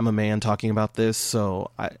 I'm a man talking about this,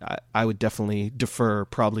 so I would definitely defer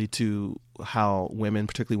probably to how women,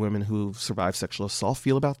 particularly women who survived sexual assault,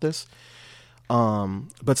 feel about this.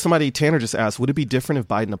 But Tanner just asked, would it be different if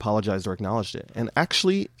Biden apologized or acknowledged it? And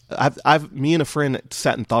actually, me and a friend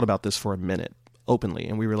sat and thought about this for a minute openly,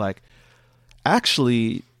 and we were like,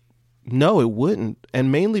 actually, no, it wouldn't.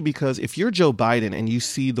 And mainly because if you're Joe Biden and you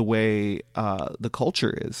see the way the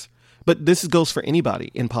culture is, but this goes for anybody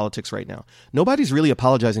in politics right now. Nobody's really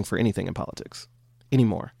apologizing for anything in politics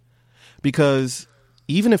anymore. Because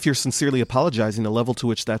even if you're sincerely apologizing, the level to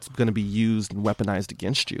which that's going to be used and weaponized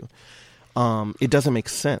against you, it doesn't make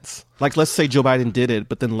sense. Like, let's say Joe Biden did it,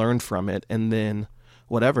 but then learned from it, and then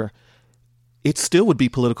whatever. It still would be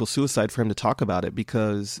political suicide for him to talk about it,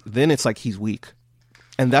 because then it's like he's weak.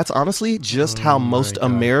 And that's honestly just how most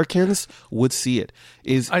Americans would see it,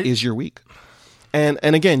 is you're weak. And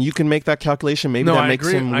again, you can make that calculation. Maybe that makes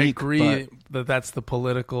him weak. I agree that that's the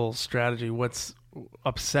political strategy. What's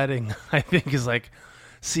upsetting, I think, is like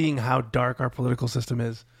seeing how dark our political system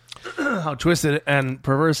is, how twisted and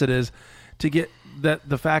perverse it is, to get that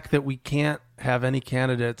the fact that we can't have any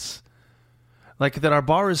candidates, like that our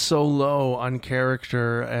bar is so low on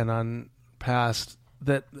character and on past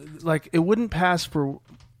that like it wouldn't pass for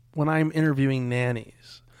when I'm interviewing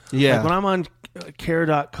nannies. Yeah. Like when I'm on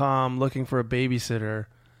care.com looking for a babysitter.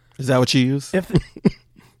 Is that what you use? If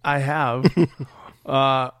I have,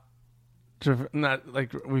 not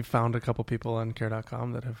like we've found a couple people on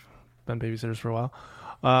care.com that have been babysitters for a while.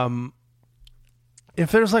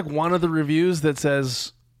 If there's like one of the reviews that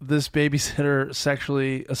says this babysitter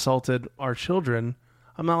sexually assaulted our children,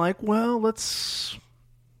 I'm not like, well, let's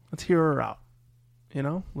hear her out. You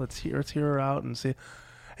know, let's hear her out and see.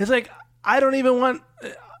 It's like, I don't even want.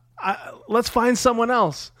 Let's find someone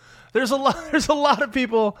else. There's a lot of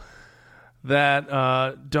people that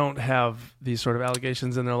don't have these sort of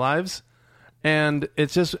allegations in their lives, and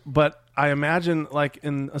it's just. But I imagine, like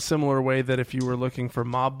in a similar way, that if you were looking for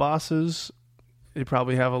mob bosses, you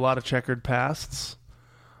probably have a lot of checkered pasts.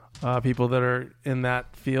 People that are in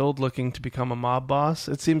that field looking to become a mob boss.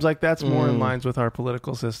 It seems like that's more in lines with our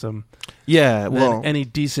political system. Yeah, than any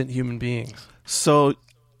decent human beings. So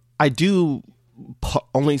I do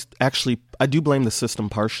I do blame the system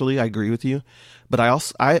partially. I agree with you, but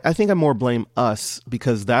I think I more blame us,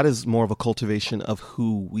 because that is more of a cultivation of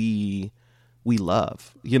who we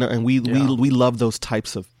love, you know, and we love those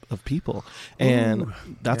types of people, and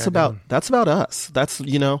that's about us. That's,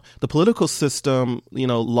 you know, the political system, you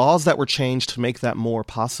know, laws that were changed to make that more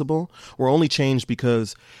possible were only changed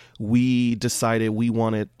because we decided we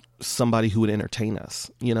wanted somebody who would entertain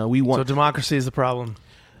us. You know, so democracy is the problem.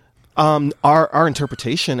 Our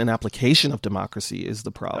interpretation and application of democracy is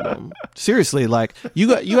the problem. Seriously, like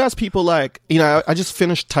you ask people, like, you know, I just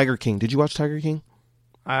finished Tiger King. Did you watch Tiger King?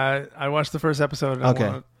 I watched the first episode.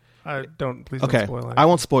 And please don't spoil it. I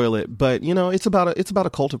won't spoil it, but you know, it's about a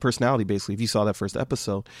cult of personality, basically, if you saw that first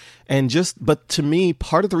episode. But to me,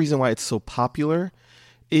 part of the reason why it's so popular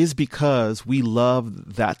is because we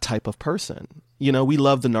love that type of person. You know, we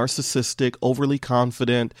love the narcissistic, overly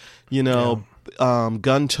confident, you know,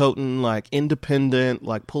 gun-toting, like independent,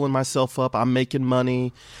 like pulling myself up, I'm making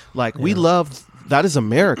money. Like we love, that is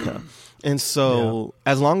America. And so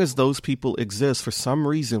as long as those people exist, for some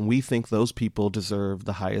reason, we think those people deserve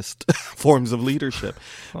the highest forms of leadership,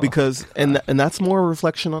 because and that's more a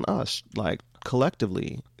reflection on us, like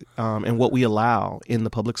collectively, and what we allow in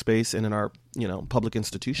the public space and in our, you know, public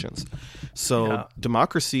institutions. So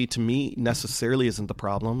democracy, to me, necessarily isn't the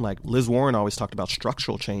problem. Like Liz Warren always talked about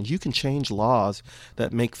structural change. You can change laws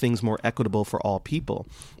that make things more equitable for all people.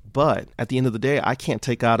 But at the end of the day, I can't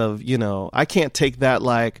take that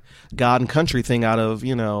like God and country thing out of,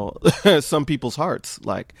 you know, some people's hearts.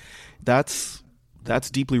 Like that's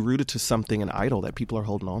deeply rooted to something, an idol that people are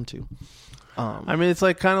holding on to. I mean, it's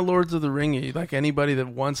like kind of Lords of the Ring-y. Like anybody that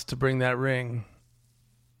wants to bring that ring.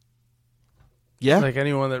 Yeah. Like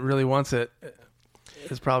anyone that really wants it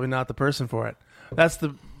is probably not the person for it.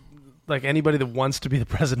 Like anybody that wants to be the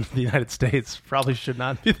president of the United States probably should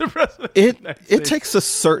not be the president of the United States. It takes a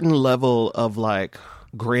certain level of like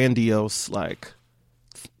grandiose like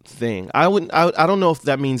thing. I don't know if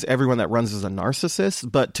that means everyone that runs is a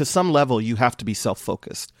narcissist, but to some level you have to be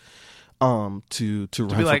self-focused to run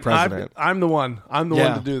for president. I'm the one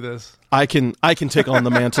to do this. I can take on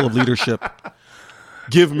the mantle of leadership.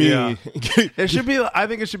 Give me It should be, I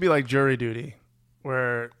think it should be like jury duty,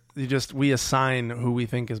 where we assign who we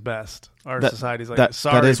think is best. Our society's like,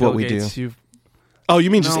 sorry, that is Bill what we Gates, do. Oh,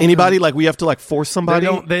 you mean just anybody? Like we have to like force somebody?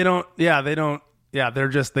 They don't. They're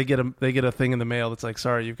just, they get a thing in the mail that's like,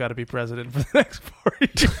 sorry, you've got to be president for the next 4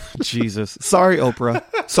 years. Jesus. Sorry, Oprah.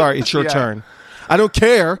 Sorry, it's your turn. I don't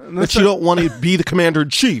care that you don't want to be the commander in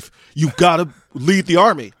chief. You've got to lead the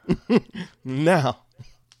army. Now.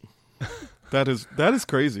 That is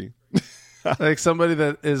crazy. Like somebody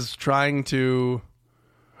that is trying to,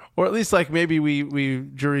 or at least like maybe we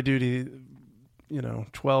jury duty, you know,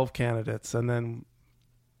 12 candidates and then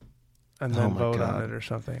vote on it or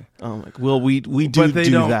something. Oh my! Well, we do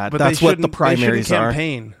that. That's what the primaries are.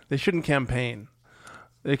 They shouldn't campaign.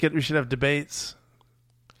 We should have debates.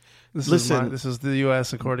 This is the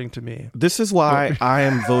U.S. according to me. This is why I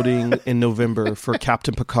am voting in November for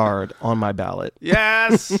Captain Picard on my ballot.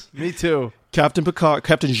 Yes, me too. Captain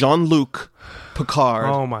Jean-Luc Picard.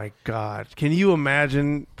 Oh my God! Can you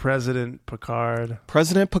imagine President Picard?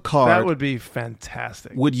 President Picard. That would be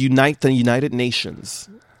fantastic. Would unite the United Nations,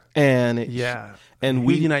 and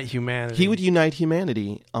we unite humanity. He would unite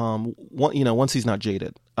humanity. Once he's not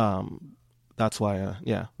jaded. That's why.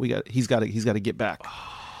 He's got to get back.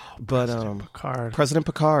 But President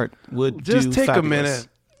Picard would just take fabulous.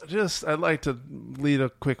 a minute. I'd like to lead a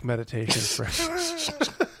quick meditation for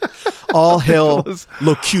all hail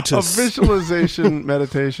Locutus. A visualization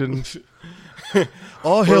meditation.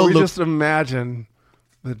 All hail. We just imagine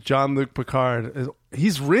that Jean-Luc Picard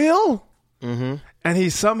he's real, and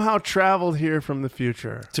he somehow traveled here from the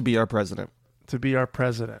future to be our president.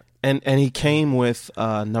 And he came with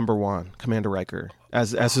number one, Commander Riker,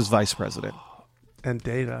 as his vice president. And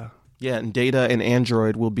Data. Yeah, and Data and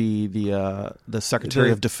Android will be the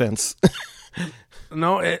Secretary of Defense.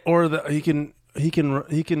 No, he can.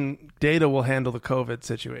 Data will handle the COVID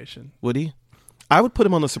situation. Would he? I would put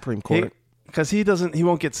him on the Supreme Court. Because he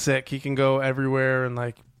won't get sick. He can go everywhere and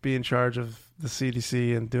like be in charge of the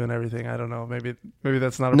CDC and doing everything. I don't know. Maybe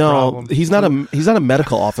that's not a problem. No, he's not a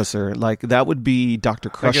medical officer. Like that would be Dr.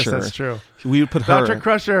 Crusher. I guess that's true. We would put her. Dr.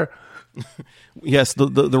 Crusher. Yes, the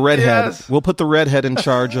redhead. Yes. We'll put the redhead in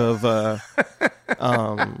charge of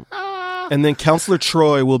and then Counselor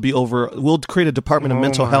Troy will be over. We'll create a Department of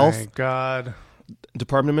Mental Health. Oh my God.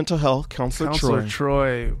 Department of Mental Health, Counselor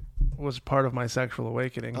Troy was part of my sexual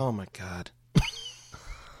awakening. Oh my God.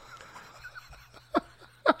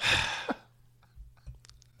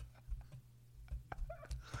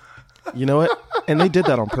 You know what? And they did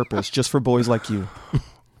that on purpose, just for boys like you.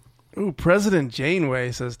 Ooh, President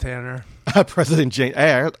Janeway, says Tanner. President Jane.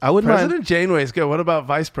 Hey, I wouldn't mind. President Janeway is good. What about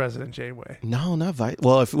Vice President Janeway? No, not Vice.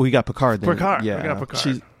 Well, if we got Picard, then Picard. yeah, we got Picard.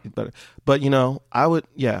 She's better. But I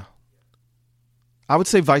would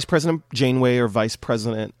say Vice President Janeway or Vice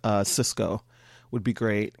President Cisco would be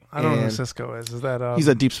great. I don't know who Cisco is. Is that he's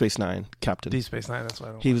a Deep Space Nine captain. Deep Space Nine. That's why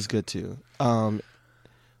I don't. He was good too.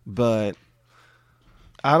 But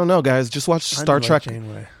I don't know, guys. Just watch Star Trek.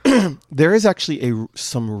 Janeway. There is actually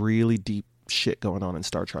some really deep shit going on in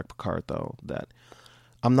Star Trek Picard, though, that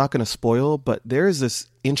I'm not going to spoil, but there is this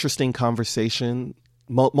interesting conversation,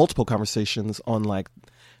 multiple conversations on like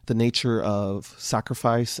the nature of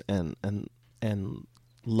sacrifice and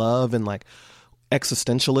love and like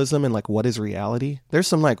existentialism and like what is reality. There's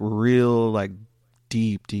some like real like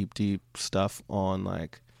deep stuff on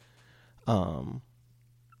like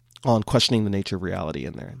on questioning the nature of reality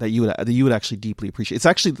in there that you would actually deeply appreciate. It's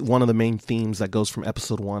actually one of the main themes that goes from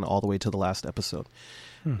episode 1 all the way to the last episode.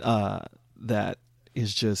 That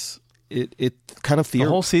is just it kind of the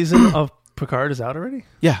whole season of Picard is out already?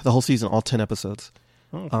 Yeah, the whole season, all 10 episodes.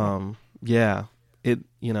 Oh, okay. Yeah,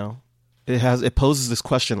 it poses this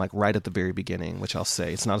question like right at the very beginning, which I'll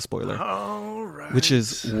say it's not a spoiler. All right. Which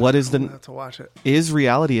is what is I'll have to watch it. Is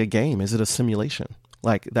reality a game? Is it a simulation?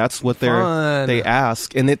 Like that's what they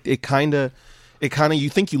ask, and it kind of you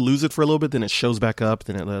think you lose it for a little bit, then it shows back up,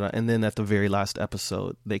 and then at the very last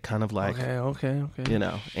episode they kind of like okay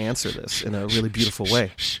answer this in a really beautiful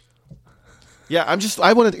way. Yeah,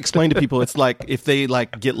 I want to explain to people. It's like if they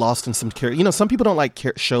like get lost in some character. Some people don't like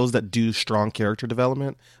shows that do strong character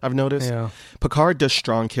development. I've noticed. Yeah. Picard does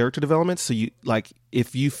strong character development. So you like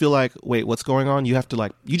if you feel like wait, what's going on? You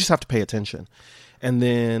just have to pay attention, and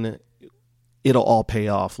then it'll all pay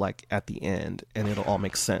off like at the end, and it'll all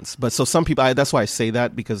make sense. But so some people, that's why I say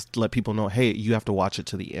that, because to let people know, hey, you have to watch it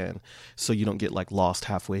to the end, so you don't get like lost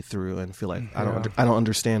halfway through and feel like I don't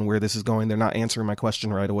understand where this is going. They're not answering my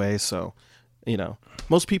question right away. So,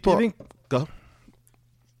 most people go.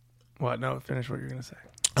 What? No, finish what you're gonna say.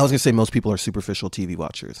 I was gonna say most people are superficial TV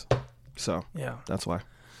watchers, so yeah, that's why.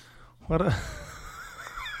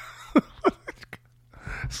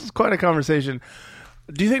 This is quite a conversation.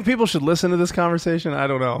 Do you think people should listen to this conversation? I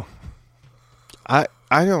don't know. I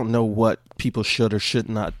don't know what people should or should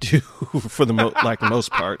not do for the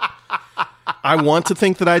most part. I want to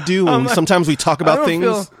think that I do, and sometimes we talk about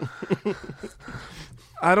things.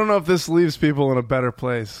 I don't know if this leaves people in a better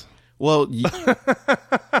place. Well,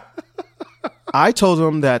 I told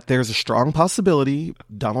them that there's a strong possibility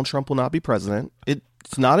Donald Trump will not be president.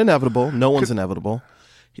 It's not inevitable. No one's inevitable.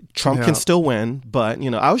 Trump can still win, but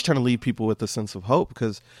I was trying to leave people with a sense of hope,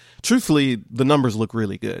 because truthfully the numbers look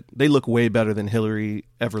really good. They look way better than Hillary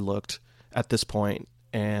ever looked at this point,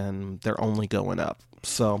 and they're only going up.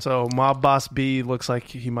 So Mob Boss B looks like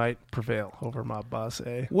he might prevail over Mob Boss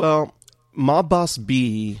A. Well, Mob Boss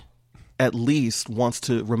B at least wants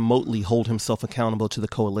to remotely hold himself accountable to the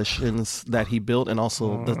coalitions that he built, and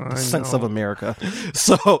also the sense of America.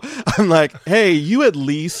 So I'm like, hey, you at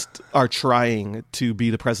least are trying to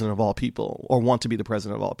be the president of all people, or want to be the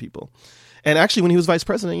president of all people. And actually, when he was vice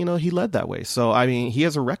president, he led that way. So, I mean, he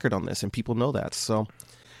has a record on this, and people know that. So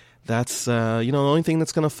that's, the only thing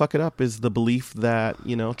that's going to fuck it up is the belief that,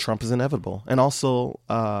 Trump is inevitable. And also,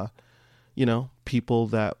 people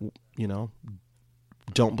that,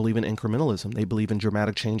 don't believe in incrementalism. They believe in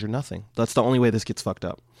dramatic change or nothing. That's the only way this gets fucked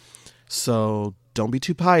up. So don't be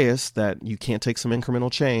too pious that you can't take some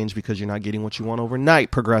incremental change because you're not getting what you want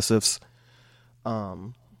overnight, progressives.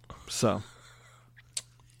 That's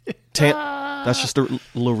just a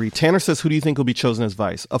little read. Tanner says, who do you think will be chosen as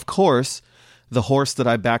vice? Of course, the horse that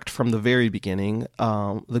I backed from the very beginning,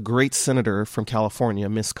 the great senator from California,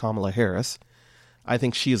 Miss Kamala Harris. I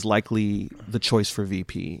think she is likely the choice for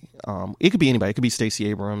VP. It could be anybody. It could be Stacey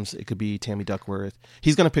Abrams. It could be Tammy Duckworth.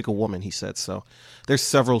 He's going to pick a woman, he said. So there's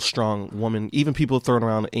several strong women, even people throwing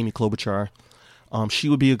around Amy Klobuchar. She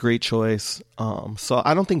would be a great choice. So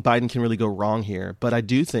I don't think Biden can really go wrong here, but I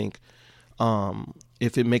do think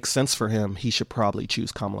if it makes sense for him, he should probably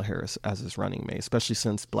choose Kamala Harris as his running mate, especially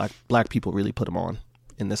since black people really put him on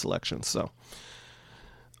in this election. So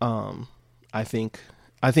I think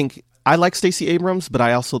I like Stacey Abrams, but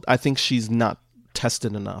I think she's not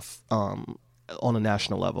tested enough on a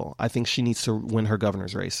national level. I think she needs to win her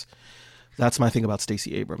governor's race. That's my thing about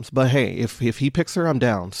Stacey Abrams. But hey, if he picks her, I'm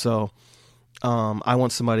down. So I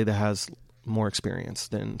want somebody that has more experience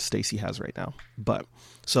than Stacey has right now. But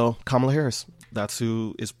so Kamala Harris, that's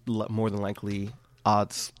who is more than likely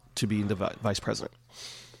odds to be the vice president.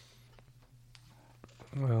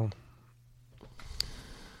 Well,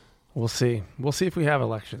 we'll see. We'll see if we have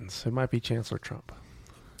elections. It might be Chancellor Trump.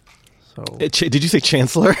 So did you say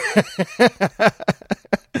Chancellor?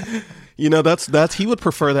 That's he would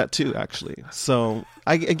prefer that too, actually. So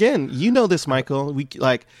again, this, Michael.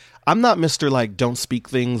 I'm not Mr. Don't speak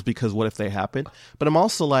things because what if they happen? But I'm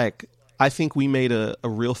also I think we made a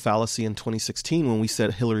real fallacy in 2016 when we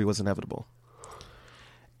said Hillary was inevitable.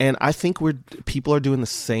 And I think people are doing the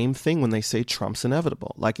same thing when they say Trump's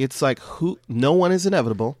inevitable. No one is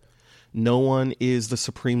inevitable. No one is the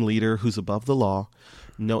supreme leader who's above the law.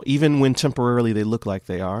 No, even when temporarily they look like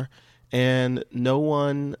they are. And no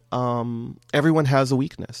one, everyone has a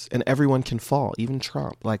weakness and everyone can fall, even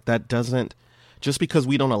Trump. That doesn't, just because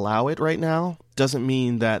we don't allow it right now, doesn't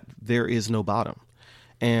mean that there is no bottom.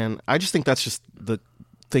 And I just think that's just the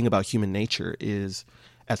thing about human nature is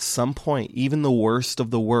at some point, even the worst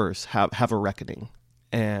of the worst have a reckoning.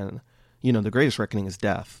 And, the greatest reckoning is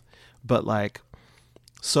death. But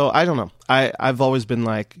so I don't know. I've always been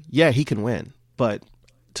yeah, he can win. But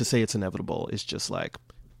to say it's inevitable is just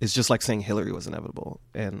it's just like saying Hillary was inevitable.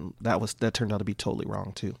 And that turned out to be totally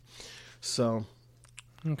wrong too. So.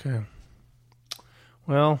 Okay.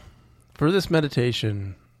 Well, for this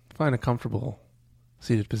meditation, find a comfortable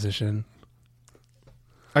seated position.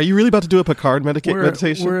 Are you really about to do a Picard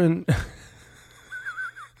meditation? We're in.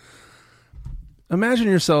 Imagine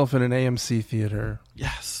yourself in an AMC theater.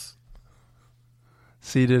 Yes.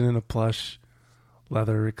 Seated in a plush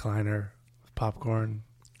leather recliner with popcorn.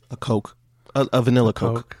 A Coke. A vanilla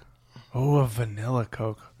Coke. Oh, a vanilla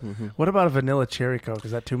Coke. Mm-hmm. What about a vanilla cherry Coke?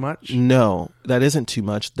 Is that too much? No, that isn't too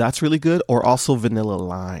much. That's really good. Or also vanilla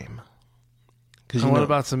lime. What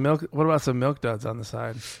about some milk? What about some Milk Duds on the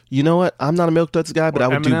side? You know what? I'm not a Milk Duds guy, but I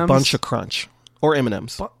would M&Ms? do Bunch of Crunch or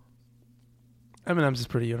M&Ms. M&Ms is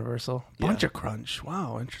pretty universal. Yeah. Bunch of Crunch.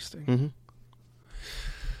 Wow, interesting. Mm-hmm.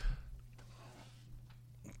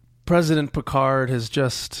 President Picard has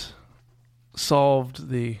just solved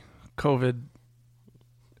the COVID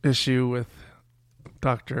issue with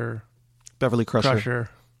Dr. Beverly Crusher.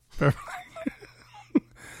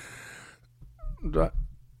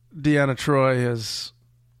 Deanna Troy has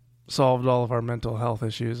solved all of our mental health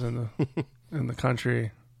issues in the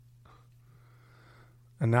country.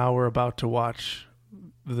 And now we're about to watch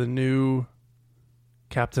the new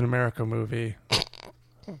Captain America movie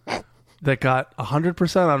that got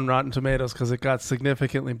 100% on Rotten Tomatoes because it got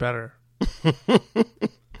significantly better.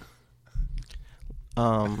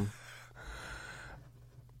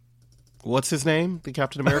 What's his name? The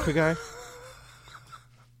Captain America guy?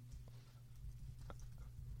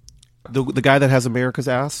 The guy that has America's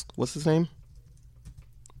ass. What's his name?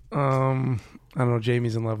 I don't know.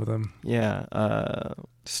 Jamie's in love with him. Yeah.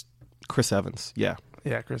 Chris Evans. Yeah.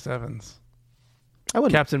 Yeah, Chris Evans. I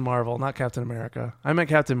wouldn't. Captain Marvel, not Captain America. I meant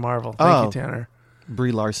Captain Marvel. Thank you, Tanner.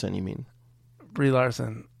 Brie Larson, you mean? Brie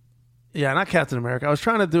Larson. Yeah, not Captain America. I was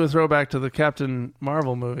trying to do a throwback to the Captain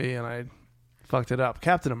Marvel movie, and I fucked it up.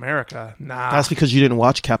 Captain America. Nah. That's because you didn't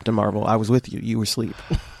watch Captain Marvel. I was with you. You were asleep.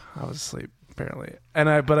 I was asleep, apparently.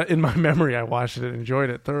 But in my memory, I watched it and enjoyed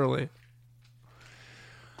it thoroughly.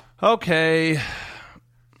 Okay.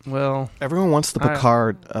 Well, everyone wants the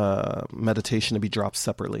Picard meditation to be dropped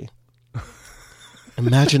separately.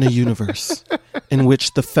 Imagine a universe in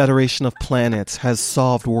which the Federation of Planets has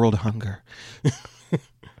solved world hunger.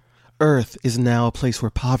 Earth is now a place where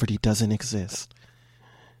poverty doesn't exist.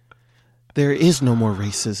 There is no more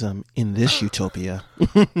racism in this utopia.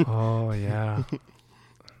 Oh, yeah.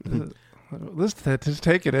 Let's just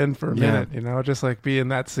take it in for a minute, just be in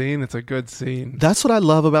that scene. It's a good scene. That's what I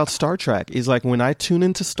love about Star Trek is when I tune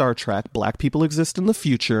into Star Trek, black people exist in the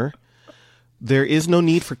future. There is no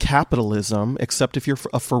need for capitalism except if you're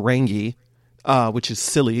a Ferengi, which is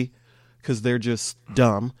silly because they're just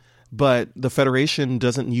dumb. But the Federation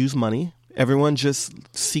doesn't use money. Everyone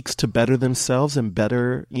just seeks to better themselves and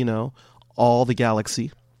better, all the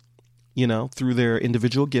galaxy, through their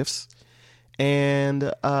individual gifts.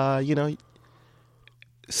 And,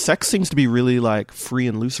 sex seems to be really like free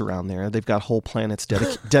and loose around there. They've got whole planets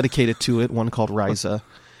dedicated to it. One called Risa,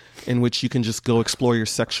 in which you can just go explore your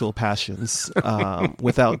sexual passions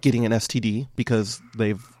without getting an STD because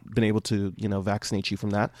they've been able to, vaccinate you from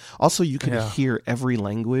that. Also, you can hear every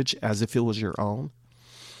language as if it was your own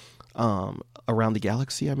around the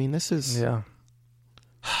galaxy. I mean, this is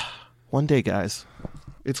one day, guys.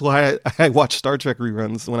 It's why I watch Star Trek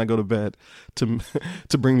reruns when I go to bed to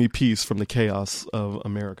bring me peace from the chaos of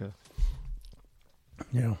America.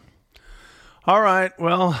 Yeah. All right.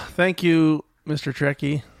 Well, thank you, Mr.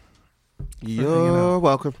 Trekkie. You're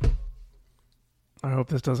welcome. I hope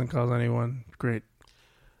this doesn't cause anyone great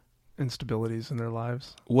instabilities in their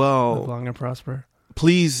lives. Well, live long and prosper.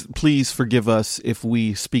 Please forgive us if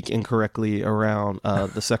we speak incorrectly around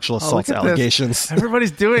the sexual assault allegations. This.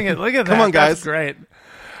 Everybody's doing it. Look at that. Come on, guys. That's great.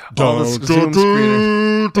 All the Zoom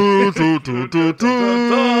screeners.